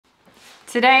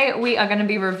Today we are going to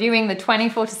be reviewing the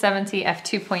 24-70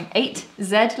 f2.8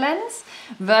 Z lens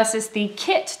versus the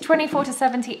kit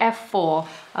 24-70 f4.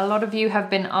 A lot of you have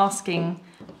been asking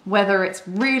whether it's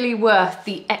really worth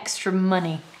the extra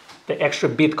money. The extra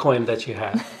Bitcoin that you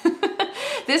have.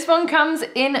 This one comes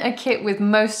in a kit with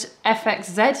most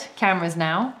FXZ cameras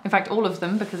now. In fact, all of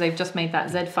them, because they've just made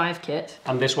that Z5 kit.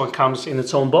 And this one comes in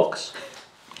its own box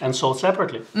and sold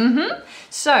separately.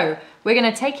 So we're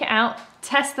going to take it out,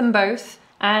 test them both,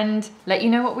 and let you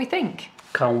know what we think.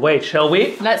 Can't wait, shall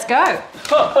we? Let's go.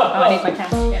 Oh, I need my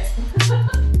camera. Yes.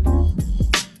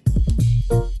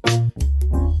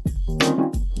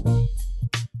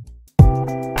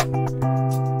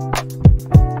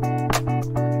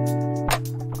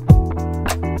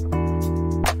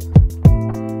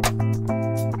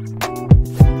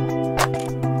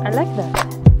 I like that.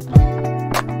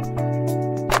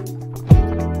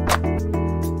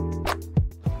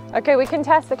 Okay, we can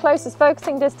test the closest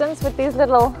focusing distance with these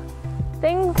little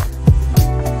things.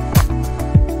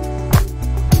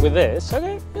 With this?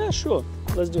 Okay, yeah, sure.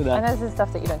 Let's do that. And this is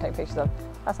stuff that you don't take pictures of.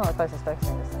 That's not the closest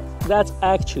focusing distance. That's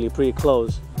actually pretty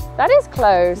close. That is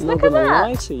close. Look at that. Not gonna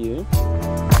lie to you.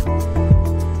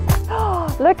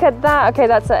 Look at that. Okay,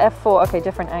 that's a f4. Okay,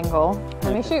 different angle.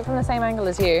 Let me shoot from the same angle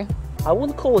as you. I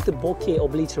wouldn't call it a bokeh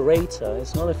obliterator.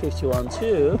 It's not a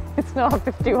 51.2. It's not a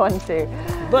 51.2.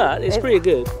 But it's pretty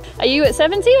good. Are you at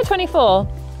 70 or 24?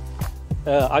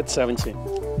 At 70.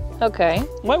 Okay.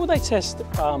 Why would I test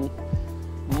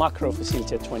macro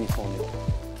facility at 24?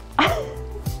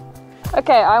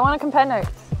 Okay, I want to compare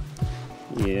notes.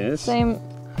 Yes. Same.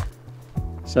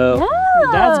 So Yeah.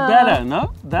 that's better,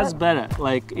 no? That's better.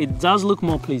 Like, it does look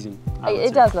more pleasing.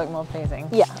 It does look more pleasing.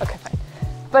 Yeah, okay, fine.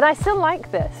 But I still like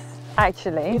this,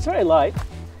 actually. It's very light.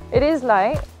 It is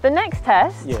light. The next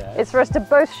test Yeah. is for us to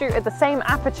both shoot at the same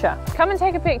aperture. Come and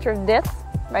take a picture of this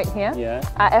right here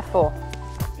at f4.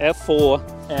 F4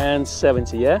 and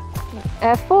 70, yeah?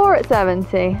 f4 at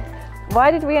 70.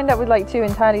 Why did we end up with like two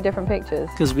entirely different pictures?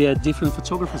 Because we are different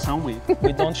photographers, aren't we?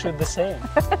 We don't shoot the same.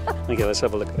 Okay, let's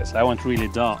have a look at this. I went really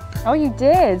dark. Oh, you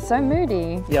did. So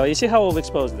moody. Yeah, well, you see how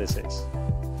overexposed this is?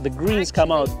 The greens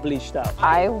come out bleached out.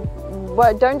 I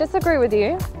don't disagree with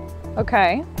you.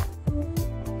 Okay.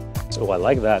 Oh, I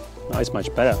like that. Now it's much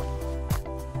better.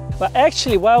 But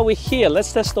actually, while we're here,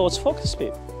 let's test Thor's focus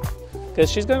speed. Because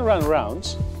she's going to run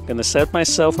rounds. I'm going to set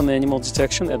myself on the animal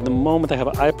detection. At the moment, I have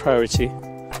eye priority.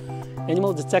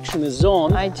 Animal detection is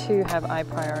on. I too have eye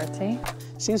priority.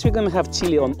 Since we're going to have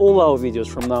Tilly on all our videos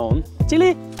from now on.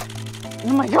 Tilly!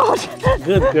 Oh my God.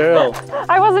 Good girl.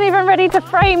 I wasn't even ready to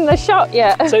frame the shot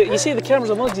yet. So you see, the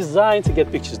cameras are not designed to get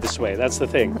pictures this way. That's the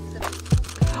thing.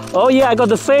 Oh yeah, I got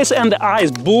the face and the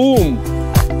eyes. Boom!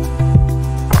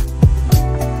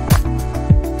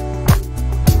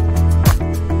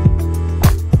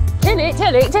 Tilly,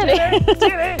 Tilly, Tilly.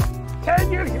 Tilly,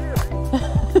 can you hear me?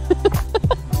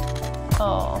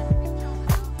 Oh.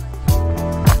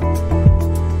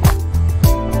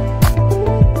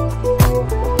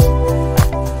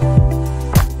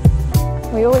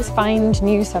 We always find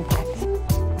new subjects.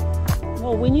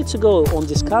 Well, we need to go on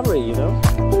discovery, you know?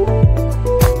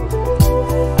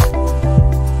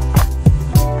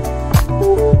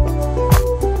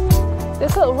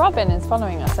 This little robin is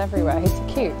following us everywhere. He's so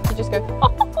cute. You just go.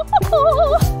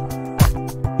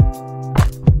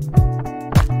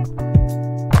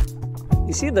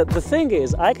 You see, the thing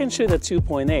is, I can shoot at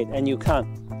 2.8 and you can't.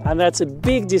 And that's a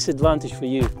big disadvantage for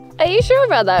you. Are you sure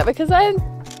about that? Because I'm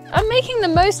making the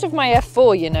most of my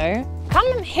f4, you know.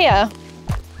 Come here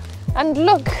and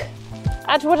look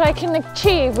at what I can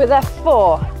achieve with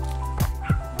f4.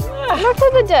 Look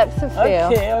at the depth of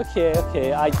field.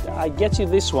 Okay. I get you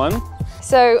this one.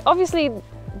 So obviously,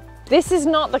 this is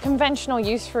not the conventional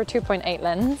use for a 2.8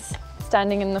 lens,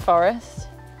 standing in the forest.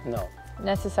 No.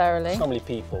 Necessarily. So many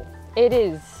people. It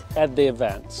is. At the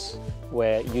events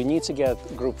where you need to get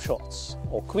group shots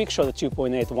or quick shot at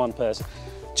 2.8, one person,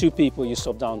 two people you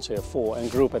stop down to f4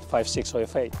 and group at 5.6 or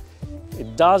f8.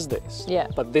 It does this, yeah.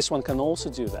 But this one can also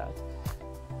do that.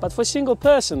 But for a single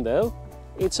person though,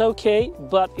 it's okay,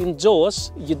 but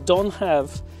indoors you don't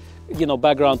have, you know,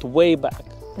 background way back.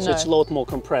 So No. it's a lot more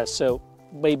compressed. So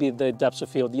maybe the depth of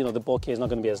field, you know, the bokeh is not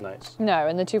going to be as nice. No,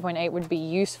 and the 2.8 would be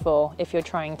useful if you're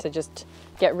trying to just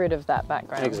get rid of that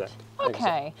background. Exactly. Okay.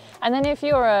 Exactly. And then if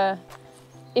you are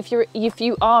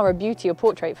a beauty or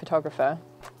portrait photographer,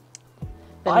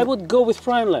 then I would go with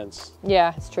prime lens.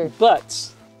 Yeah, it's true.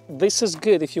 But this is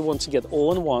good if you want to get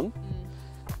all-in-one.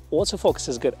 Autofocus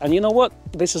is good. And you know what?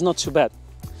 This is not too bad.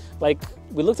 Like,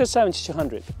 we looked at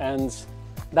 70-200 and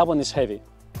that one is heavy.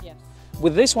 Yes.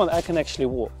 With this one, I can actually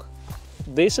walk.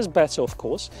 This is better, of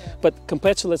course, but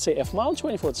compared to, let's say, f-mount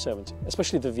 24-70,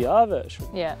 especially the VR version,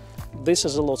 this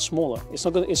is a lot smaller.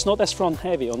 It's not as front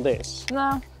heavy on this.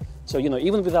 No. So, you know,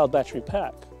 even without battery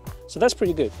pack. So that's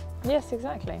pretty good. Yes,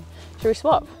 exactly. Should we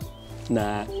swap?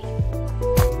 Nah.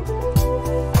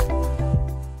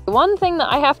 One thing that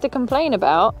I have to complain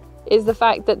about is the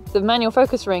fact that the manual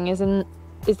focus ring is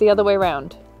the other way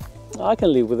around. I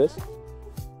can live with this.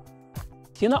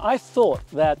 You know, I thought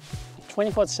that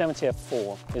 24-70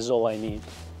 f4 is all I need.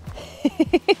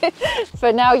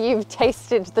 But now you've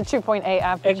tasted the 2.8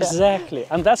 aperture. Exactly,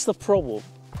 and that's the problem.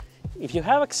 If you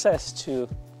have access to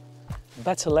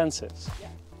better lenses,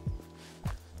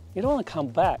 you don't want to come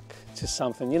back to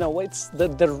something. You know, it's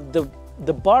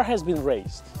the bar has been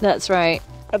raised. That's right.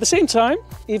 At the same time,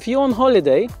 if you're on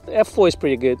holiday, the f4 is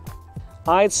pretty good.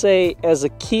 I'd say as a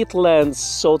kit lens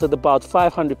sold at about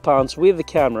 £500 with the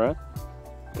camera,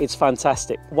 it's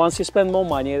fantastic. Once you spend more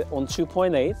money on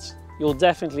 2.8, you'll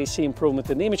definitely see improvement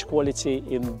in image quality,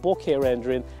 in bokeh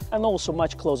rendering, and also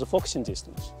much closer focusing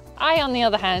distance. I, on the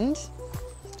other hand,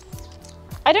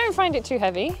 I don't find it too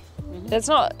heavy. It's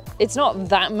not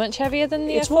that much heavier than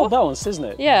the It's f4. more balanced, isn't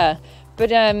it? Yeah,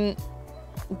 but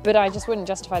I just wouldn't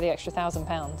justify the extra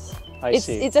 £1,000. I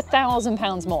see. It's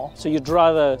 £1,000 more. So you'd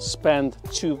rather spend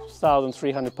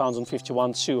 £2,300 on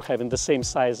 51.2 having the same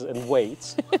size and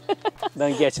weight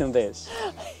than getting this?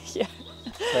 Yeah.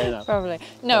 Fair enough. Probably.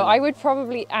 No, I would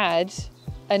probably add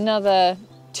another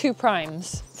 2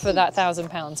 primes for that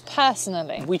 £1,000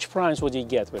 personally. Which primes would you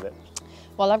get with it?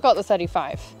 Well, I've got the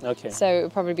 35. Okay. So it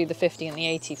would probably be the 50 and the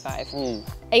 85.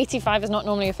 85 is not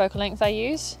normally a focal length I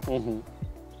use.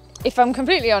 If I'm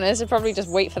completely honest, I'd probably just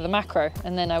wait for the macro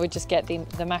and then I would just get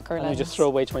the macro lens. And you just throw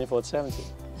away 24-70.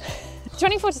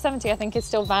 24-70 I think is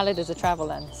still valid as a travel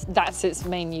lens. That's its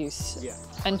main use. Yeah.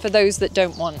 And for those that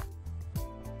don't want.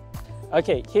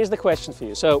 Okay, here's the question for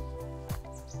you. So,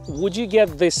 would you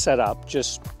get this setup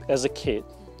just as a kit?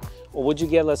 Or would you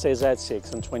get, let's say,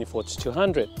 Z6 and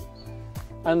 24-200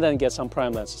 and then get some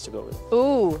prime lenses to go with it?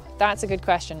 Ooh, that's a good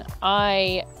question.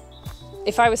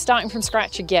 If I was starting from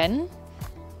scratch again,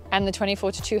 and the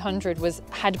 24-200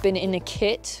 had been in a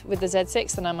kit with the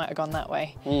Z6, then I might have gone that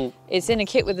way. It's in a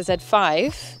kit with the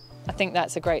Z5. I think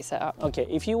that's a great setup. Okay,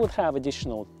 if you would have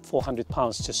additional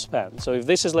 £400 to spend, so if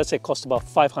this is, let's say, cost about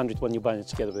 500 when you bind it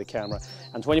together with the camera,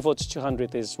 and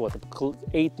 24-200 is what,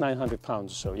 £800-900 or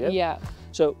so, yeah? Yeah.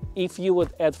 So if you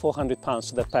would add £400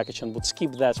 to that package and would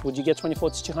skip that, would you get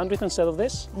 24-200 instead of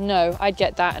this? No, I'd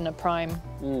get that and a prime,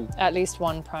 at least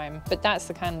one prime. But that's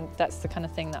the kind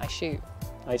of thing that I shoot.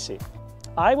 I see.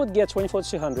 I would get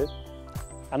 24-200,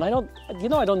 and I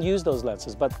don't use those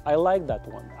lenses, but I like that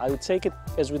one. I would take it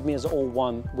as with me as all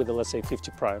one with a, let's say,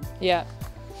 50 prime. Yeah.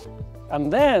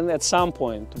 And then at some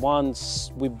point, once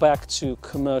we're back to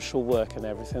commercial work and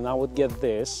everything, I would get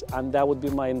this, and that would be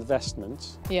my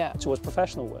investment towards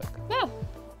professional work. Yeah.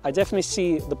 I definitely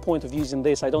see the point of using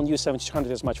this. I don't use 70-200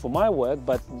 as much for my work,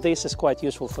 but this is quite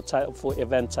useful for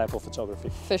event type of photography.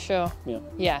 For sure. Yeah.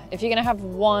 Yeah. If you're going to have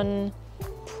one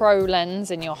pro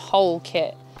lens in your whole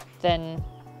kit, then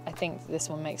I think this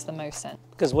one makes the most sense.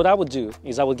 Because what I would do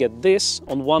is I would get this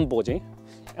on one body,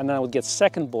 and then I would get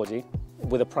second body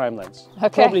with a prime lens.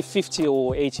 Okay. Probably 50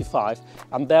 or 85,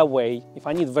 and that way, if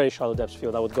I need very shallow depth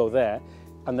field, I would go there,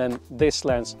 and then this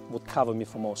lens would cover me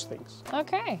for most things.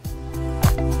 Okay.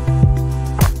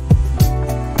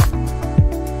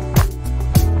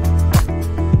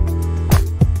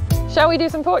 Shall we do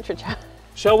some portraiture?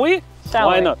 Shall we?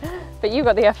 Why not? But you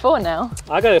got the f4 now.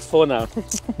 I got f4 now.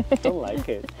 Don't like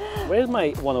it. Where's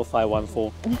my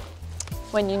 105-1.4?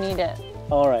 When you need it.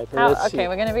 All right. Okay,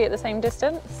 we're going to be at the same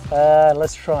distance.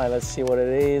 Let's try. Let's see what it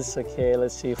is. Okay,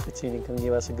 let's see if Foteini can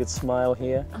give us a good smile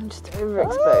here. I'm just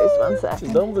overexposed. 1 second.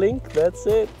 Just don't blink. That's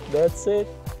it. That's it.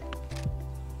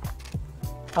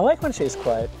 I like when she's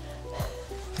quiet.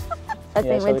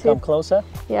 Shall we come closer?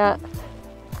 Yeah.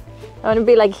 I want to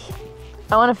be like,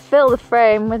 I want to fill the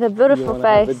frame with a beautiful face.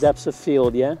 Have the depth of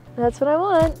field, yeah? That's what I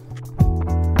want.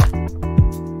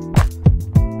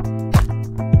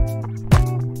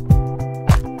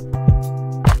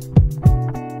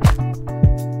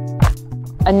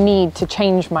 A need to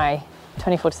change my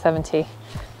 24-70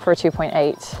 for a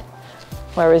 2.8,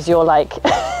 whereas you're like...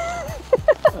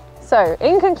 So,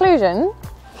 in conclusion,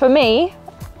 for me,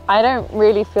 I don't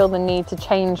really feel the need to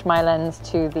change my lens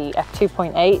to the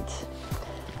f2.8.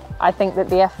 I think that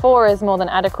the f4 is more than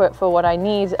adequate for what I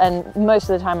need, and most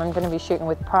of the time I'm going to be shooting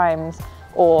with primes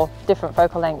or different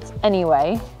focal lengths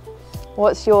anyway.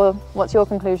 What's your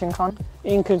conclusion, Con?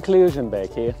 In conclusion,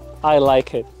 Becky, I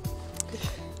like it.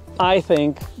 I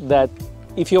think that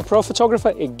if you're a pro photographer,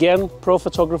 again, pro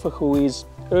photographer who is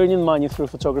earning money through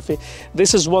photography,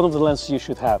 this is one of the lenses you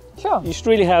should have. Sure. You should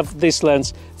really have this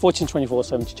lens, 14-24,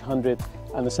 70-100,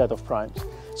 and a set of primes.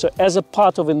 So as a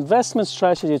part of investment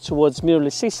strategy towards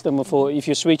mirrorless system, for if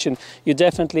you're switching, you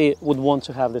definitely would want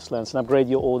to have this lens and upgrade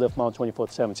your old f-mount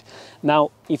 24-70.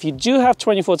 Now, if you do have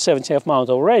 24-70 f-mount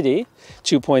already,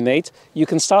 2.8, you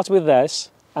can start with this,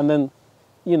 and then,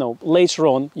 you know, later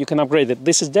on you can upgrade it.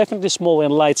 This is definitely smaller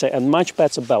and lighter and much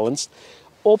better balanced.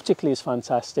 Optically is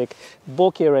fantastic,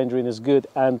 bokeh rendering is good,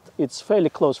 and it's fairly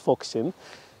close focusing.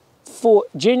 For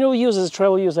general users,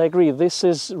 travel users, I agree, this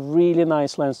is really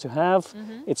nice lens to have.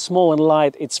 It's small and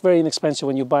light, it's very inexpensive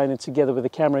when you're buying it together with the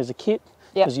camera as a kit,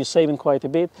 because you're saving quite a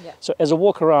bit. So as a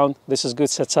walk around, this is good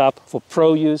setup. For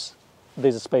pro use,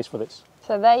 there's a space for this.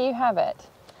 So there you have it.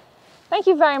 Thank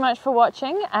you very much for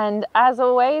watching, and as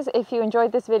always, if you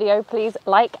enjoyed this video, please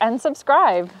like and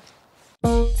subscribe.